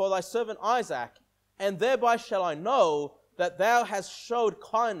appointed for thy servant Isaac. And thereby shall I know that thou hast showed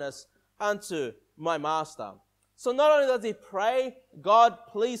kindness unto my master. So not only does he pray, God,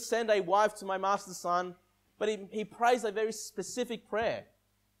 please send a wife to my master's son, but he prays a very specific prayer.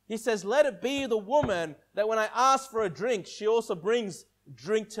 He says, let it be the woman that when I ask for a drink, she also brings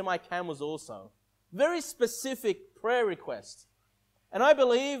drink to my camels also. Very specific prayer request. And I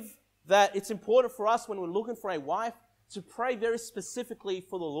believe that it's important for us when we're looking for a wife to pray very specifically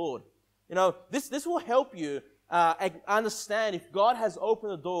for the Lord. This will help you understand if God has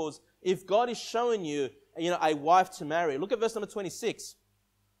opened the doors, if God is showing you, a wife to marry. Look at verse number 26.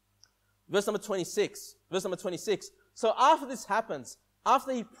 Verse number 26. So after this happens,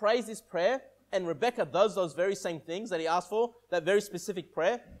 after he prays this prayer, and Rebecca does those very same things that he asked for, that very specific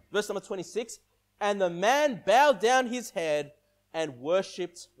prayer, verse number 26, and the man bowed down his head and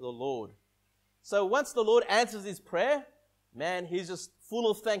worshipped the Lord. So once the Lord answers his prayer, man, he's just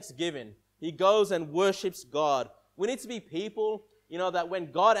full of thanksgiving. He goes and worships God. We need to be people, that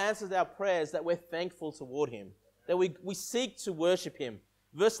when God answers our prayers, that we're thankful toward him, that we seek to worship him.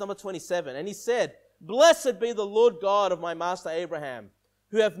 Verse number 27, and he said, blessed be the Lord God of my master Abraham,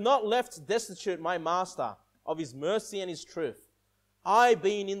 who have not left destitute my master of his mercy and his truth. I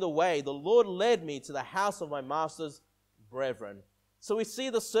being in the way, the Lord led me to the house of my master's brethren. So we see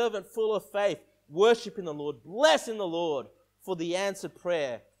the servant full of faith, worshiping the Lord, blessing the Lord for the answered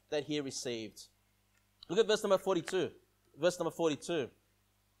prayer that he received. Look at verse number 42. Verse number 42.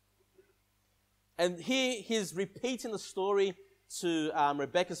 And here he's repeating the story to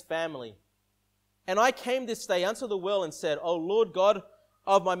Rebekah's family. And I came this day unto the well and said, O Lord God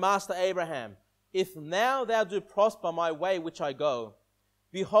of my master Abraham, if now thou do prosper my way which I go,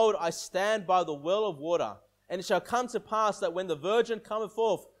 behold, I stand by the well of water. And it shall come to pass that when the virgin cometh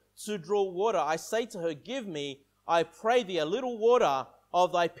forth to draw water, I say to her, give me, I pray thee, a little water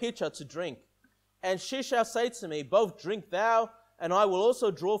of thy pitcher to drink. And she shall say to me, both drink thou, and I will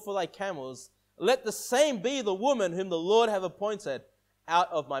also draw for thy camels. Let the same be the woman whom the Lord have appointed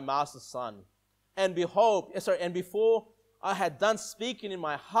out of my master's son. And behold, and before I had done speaking in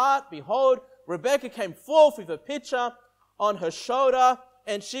my heart, behold, Rebekah came forth with a pitcher on her shoulder,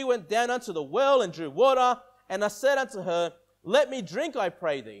 and she went down unto the well and drew water. And I said unto her, let me drink, I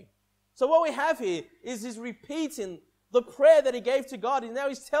pray thee. So what we have here is he's repeating the prayer that he gave to God, and now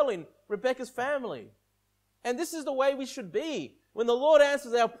he's telling Rebekah's family. And this is the way we should be. When the Lord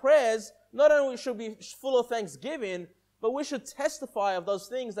answers our prayers, not only should we be full of thanksgiving, but we should testify of those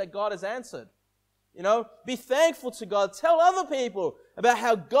things that God has answered. You know, be thankful to God. Tell other people about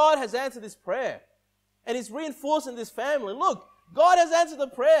how God has answered this prayer. And he's reinforcing this family. Look, God has answered the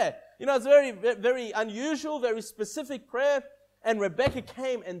prayer. You know, it's very, very unusual, very specific prayer. And Rebekah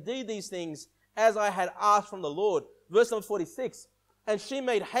came and did these things as I had asked from the Lord. Verse number 46. And she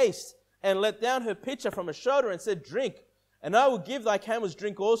made haste and let down her pitcher from her shoulder and said, drink, and I will give thy camels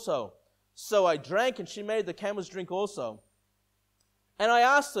drink also. So I drank, and she made the camels drink also. And I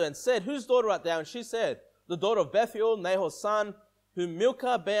asked her and said, whose daughter art thou? And she said, the daughter of Bethuel, Nahor's son, whom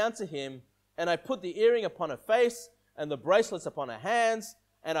Milcah bare unto him. And I put the earring upon her face and the bracelets upon her hands.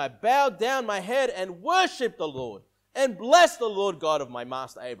 And I bowed down my head and worshipped the Lord and blessed the Lord God of my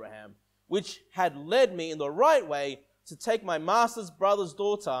master Abraham, which had led me in the right way to take my master's brother's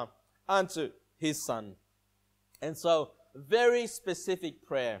daughter unto his son. And so, very specific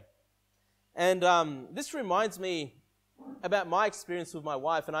prayer. And this reminds me about my experience with my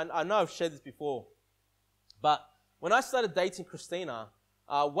wife. And I know I've shared this before. But when I started dating Christina,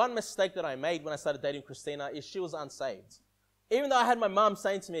 one mistake that I made when I started dating Christina is she was unsaved. Even though I had my mom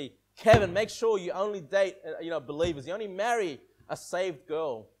saying to me, Kevin, make sure you only date believers. You only marry a saved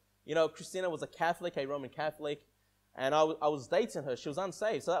girl. You know, Christina was a Catholic, a Roman Catholic. And I was dating her. She was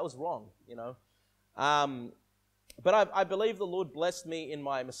unsaved, so that was wrong, you know. But I believe the Lord blessed me in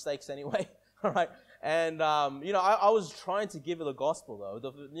my mistakes anyway, all right. And, I was trying to give her the gospel, though.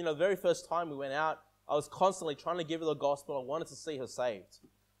 The very first time we went out, I was constantly trying to give her the gospel. I wanted to see her saved.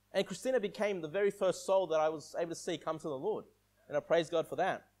 And Christina became the very first soul that I was able to see come to the Lord. And I praise God for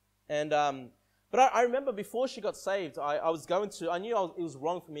that. And but I remember before she got saved, I knew it was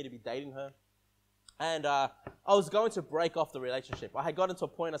wrong for me to be dating her. And I was going to break off the relationship. I had gotten to a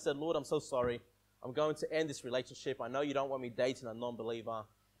point, I said, Lord, I'm so sorry. I'm going to end this relationship. I know you don't want me dating a non-believer.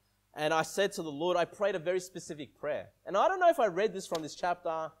 And I said to the Lord, I prayed a very specific prayer. And I don't know if I read this from this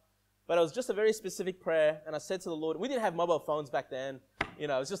chapter, but it was just a very specific prayer. And I said to the Lord, we didn't have mobile phones back then. You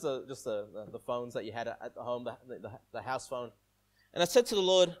know, it was just the phones that you had at the home, the house phone. And I said to the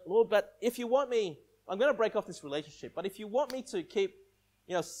Lord, but if you want me, I'm going to break off this relationship. But if you want me to keep,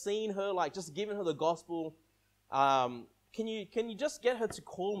 seeing her, like just giving her the gospel, can you just get her to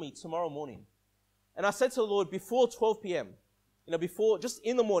call me tomorrow morning? And I said to the Lord, before 12 p.m., just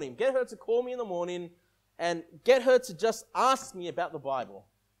in the morning, get her to call me in the morning and get her to just ask me about the Bible,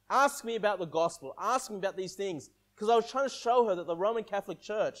 ask me about the gospel, ask me about these things. Because I was trying to show her that the Roman Catholic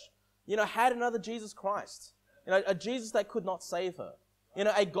Church, had another Jesus Christ, a Jesus that could not save her,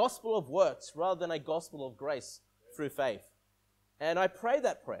 a gospel of works rather than a gospel of grace through faith. And I prayed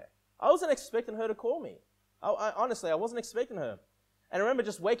that prayer. I wasn't expecting her to call me. Honestly, I wasn't expecting her. And I remember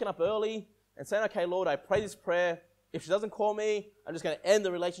just waking up early and saying, okay, Lord, I pray this prayer. If she doesn't call me, I'm just going to end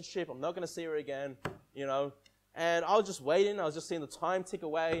the relationship. I'm not going to see her again, And I was just waiting. I was just seeing the time tick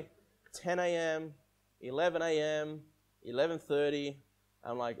away. 10 a.m., 11 a.m., 11:30.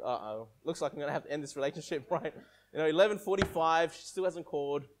 I'm like, uh-oh. Looks like I'm going to have to end this relationship, right? 11:45, she still hasn't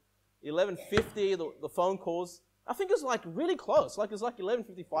called. 11:50, the phone calls. I think it was like really close. It was like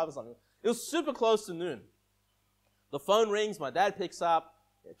 11:55 or something. It was super close to noon. The phone rings. My dad picks up.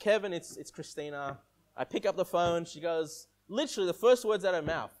 Kevin, it's Christina. I pick up the phone. She goes, literally the first words out of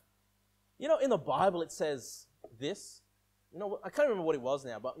her mouth. In the Bible it says this. I can't remember what it was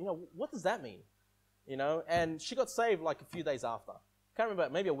now, but, what does that mean? And she got saved like a few days after. Can't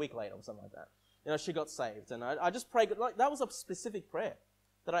remember, maybe a week later or something like that. She got saved. And I just prayed, like that was a specific prayer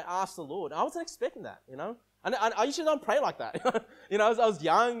that I asked the Lord. I wasn't expecting that, And I usually don't pray like that. I was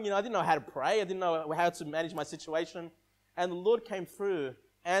young, I didn't know how to pray. I didn't know how to manage my situation. And the Lord came through,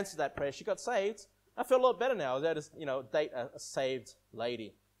 answered that prayer. She got saved. I feel a lot better now. I was able to, date a saved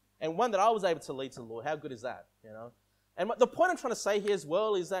lady. And one that I was able to lead to the Lord. How good is that, And the point I'm trying to say here as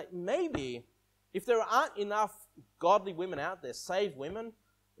well is that maybe if there aren't enough godly women out there, saved women,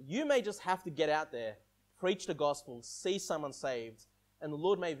 you may just have to get out there, preach the gospel, see someone saved, and the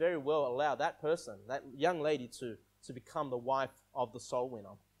Lord may very well allow that person, that young lady, to become the wife of the soul winner.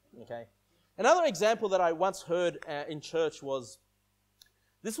 Okay. Another example that I once heard in church was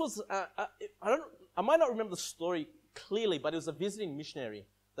This was, I might not remember the story clearly, but it was a visiting missionary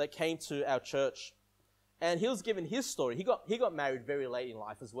that came to our church. And he was given his story. He got married very late in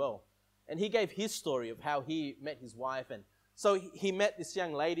life as well. And he gave his story of how he met his wife. And so he met this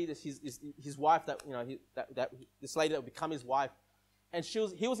young lady, his wife, this lady that would become his wife. And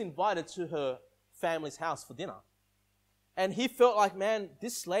he was invited to her family's house for dinner. And he felt like, man,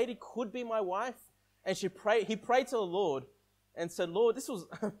 this lady could be my wife. And he prayed to the Lord and said, Lord, this was,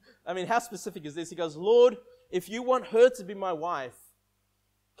 I mean, how specific is this? He goes, Lord, if you want her to be my wife,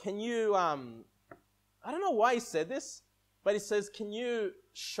 can you, I don't know why he said this, but he says, can you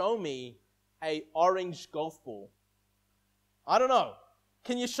show me an orange golf ball? I don't know.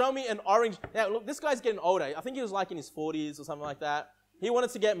 Can you show me an orange? Now, look, this guy's getting older. I think he was like in his 40s or something like that. He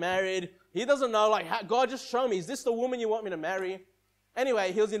wanted to get married. He doesn't know, like, God, just show me. Is this the woman you want me to marry?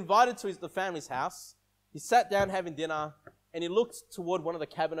 Anyway, he was invited to the family's house. He sat down having dinner, and he looked toward one of the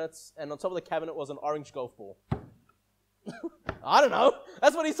cabinets, and on top of the cabinet was an orange golf ball. I don't know.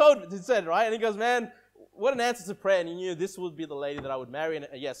 That's what he said, right? And he goes, man, what an answer to prayer. And he knew this would be the lady that I would marry. And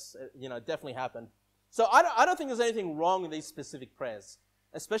yes, it definitely happened. So I don't think there's anything wrong with these specific prayers,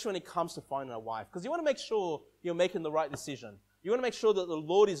 especially when it comes to finding a wife, because you want to make sure you're making the right decision. You want to make sure that the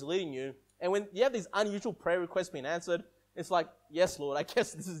Lord is leading you. And when you have these unusual prayer requests being answered, it's like, yes, Lord, I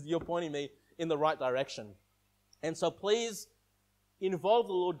guess you're pointing me in the right direction. And so please involve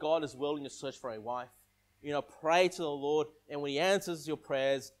the Lord God as well in your search for a wife. Pray to the Lord, and when He answers your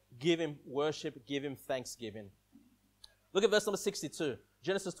prayers, give Him worship, give Him thanksgiving. Look at verse number 62.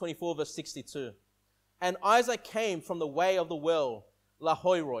 Genesis 24, verse 62. And Isaac came from the way of the well,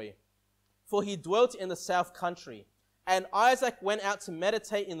 Lahairoi, for he dwelt in the south country. And Isaac went out to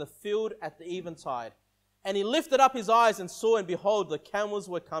meditate in the field at the eventide. And he lifted up his eyes and saw, and behold, the camels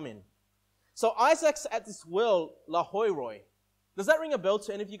were coming. So Isaac's at this well, Lahairoi. Does that ring a bell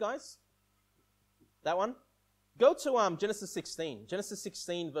to any of you guys? That one? Go to Genesis 16. Genesis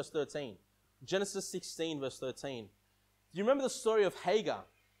 16, verse 13. Genesis 16, verse 13. Do you remember the story of Hagar?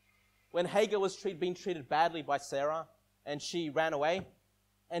 When Hagar was being treated badly by Sarah, and she ran away,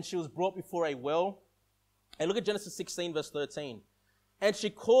 and she was brought before a well. And look at Genesis 16, verse 13. And she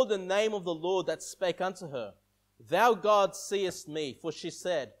called the name of the Lord that spake unto her, Thou God seest me. For she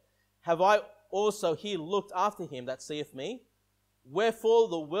said, Have I also here looked after him that seeth me? Wherefore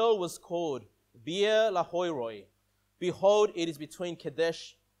the well was called Beer Lahairoi. Behold, it is between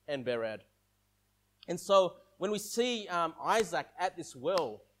Kadesh and Bered. And so when we see Isaac at this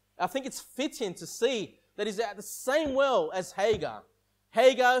well, I think it's fitting to see that he's at the same well as Hagar.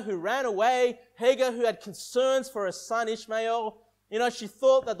 Hagar who ran away, Hagar who had concerns for her son Ishmael. She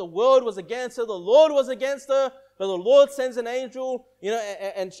thought that the world was against her, the Lord was against her, but the Lord sends an angel,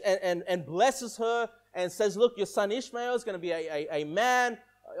 and blesses her and says, look, your son Ishmael is going to be a man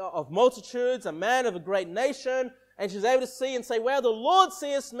of multitudes, a man of a great nation. And she's able to see and say, wow, the Lord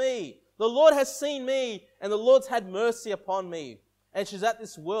sees me. The Lord has seen me, and the Lord's had mercy upon me. And she's at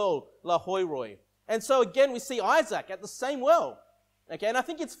this well, Lahairoi. And so again, we see Isaac at the same well. Okay, and I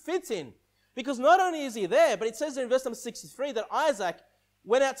think it's fitting, because not only is he there, but it says in verse number 63 that Isaac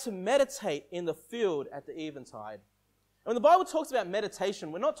went out to meditate in the field at the eventide. And when the Bible talks about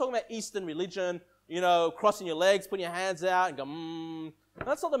meditation, we're not talking about Eastern religion, crossing your legs, putting your hands out and go,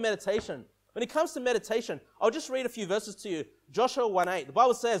 That's not the meditation. When it comes to meditation, I'll just read a few verses to you. Joshua 1:8. The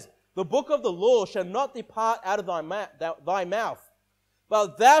Bible says, The book of the law shall not depart out of thy mouth,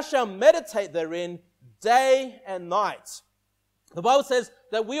 but thou shalt meditate therein day and night. The Bible says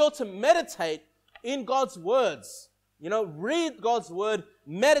that we ought to meditate in God's words. Read God's word,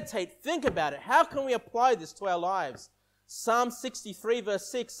 meditate, think about it. How can we apply this to our lives? Psalm 63 verse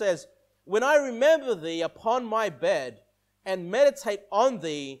 6 says, When I remember thee upon my bed and meditate on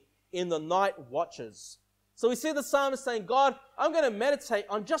thee in the night watches. So we see the psalmist saying, God, I'm going to meditate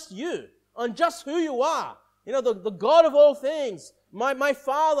on just you, on just who you are. The God of all things, my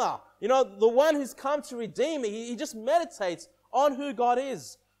Father, the one who's come to redeem me. He just meditates on who God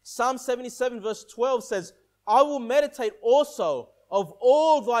is. Psalm 77 verse 12 says, I will meditate also of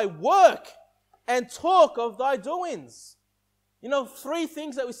all thy work and talk of thy doings. 3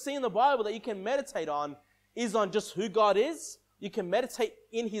 things that we see in the Bible that you can meditate on is on just who God is. You can meditate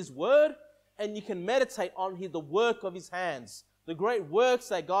in His word, and you can meditate on the work of His hands, the great works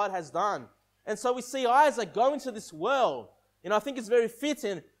that God has done. And so we see Isaac going to this well. I think it's very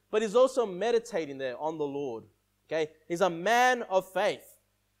fitting, but he's also meditating there on the Lord. Okay, he's a man of faith.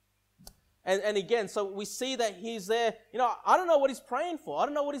 And again, so we see that he's there. I don't know what he's praying for. I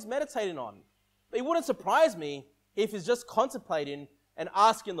don't know what he's meditating on. But it wouldn't surprise me if he's just contemplating and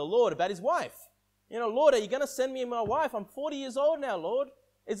asking the Lord about his wife. Lord, are you going to send me my wife? I'm 40 years old now, Lord.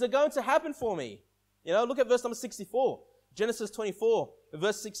 is it going to happen for me? You know, look at verse number 64. Genesis 24,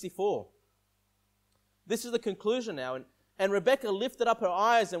 verse 64. This is the conclusion now. And Rebekah lifted up her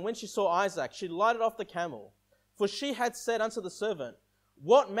eyes, and when she saw Isaac, she lighted off the camel. For she had said unto the servant,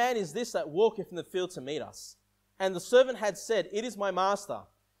 What man is this that walketh in the field to meet us? And the servant had said, It is my master.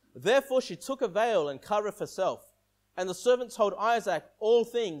 Therefore she took a veil and covereth herself. And the servant told Isaac all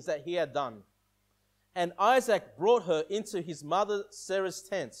things that he had done. And Isaac brought her into his mother Sarah's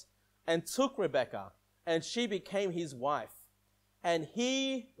tent, and took Rebekah, and she became his wife. And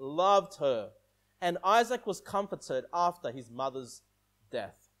he loved her. And Isaac was comforted after his mother's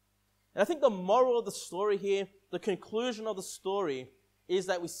death. And I think the moral of the story here, the conclusion of the story, is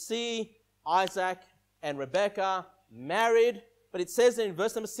that we see Isaac and Rebekah married, but it says in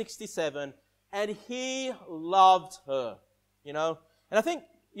verse number 67, and he loved her. You know, and I think,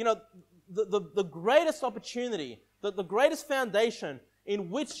 you know, the greatest opportunity, the greatest foundation in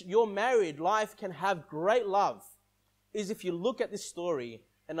which your married life can have great love is if you look at this story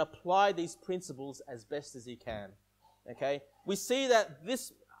and apply these principles as best as you can. Okay? We see that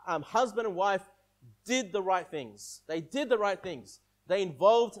this husband and wife did the right things. They did the right things. They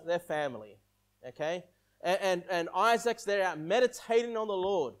involved their family. Okay? And Isaac's there out meditating on the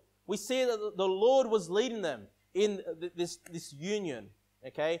Lord. We see that the Lord was leading them in this union.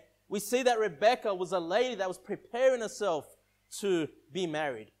 Okay? We see that Rebekah was a lady that was preparing herself to be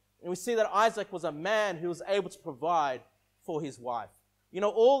married. And we see that Isaac was a man who was able to provide for his wife. You know,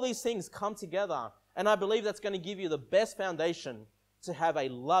 all these things come together, and I believe that's going to give you the best foundation to have a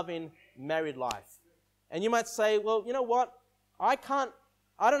loving married life. And you might say, well, you know what? I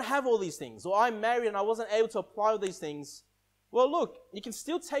don't have all these things, or I'm married and I wasn't able to apply all these things. Well, look, you can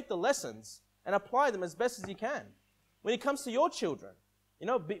still take the lessons and apply them as best as you can. When it comes to your children, you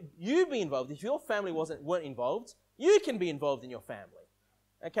know, you be involved. If your family weren't involved, you can be involved in your family.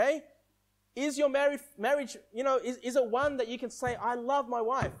 Okay? Is your marriage, you know, is it one that you can say, I love my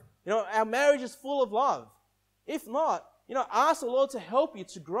wife? You know, our marriage is full of love. If not, you know, ask the Lord to help you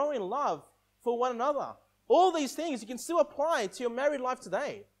to grow in love for one another. All these things you can still apply to your married life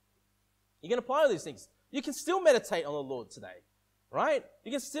today. You can apply all these things. You can still meditate on the Lord today, right?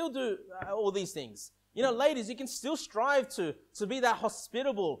 You can still do all these things. You know, ladies, you can still strive to be that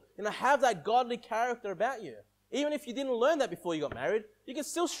hospitable, you know, have that godly character about you. Even if you didn't learn that before you got married, you can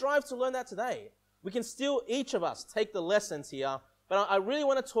still strive to learn that today. We can still, each of us, take the lessons here. But I really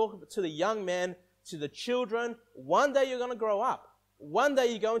want to talk to the young men, to the children. One day you're going to grow up. One day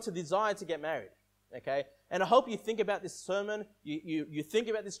you're going to desire to get married. Okay? And I hope you think about this sermon, you think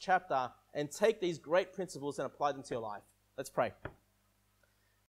about this chapter, and take these great principles and apply them to your life. Let's pray.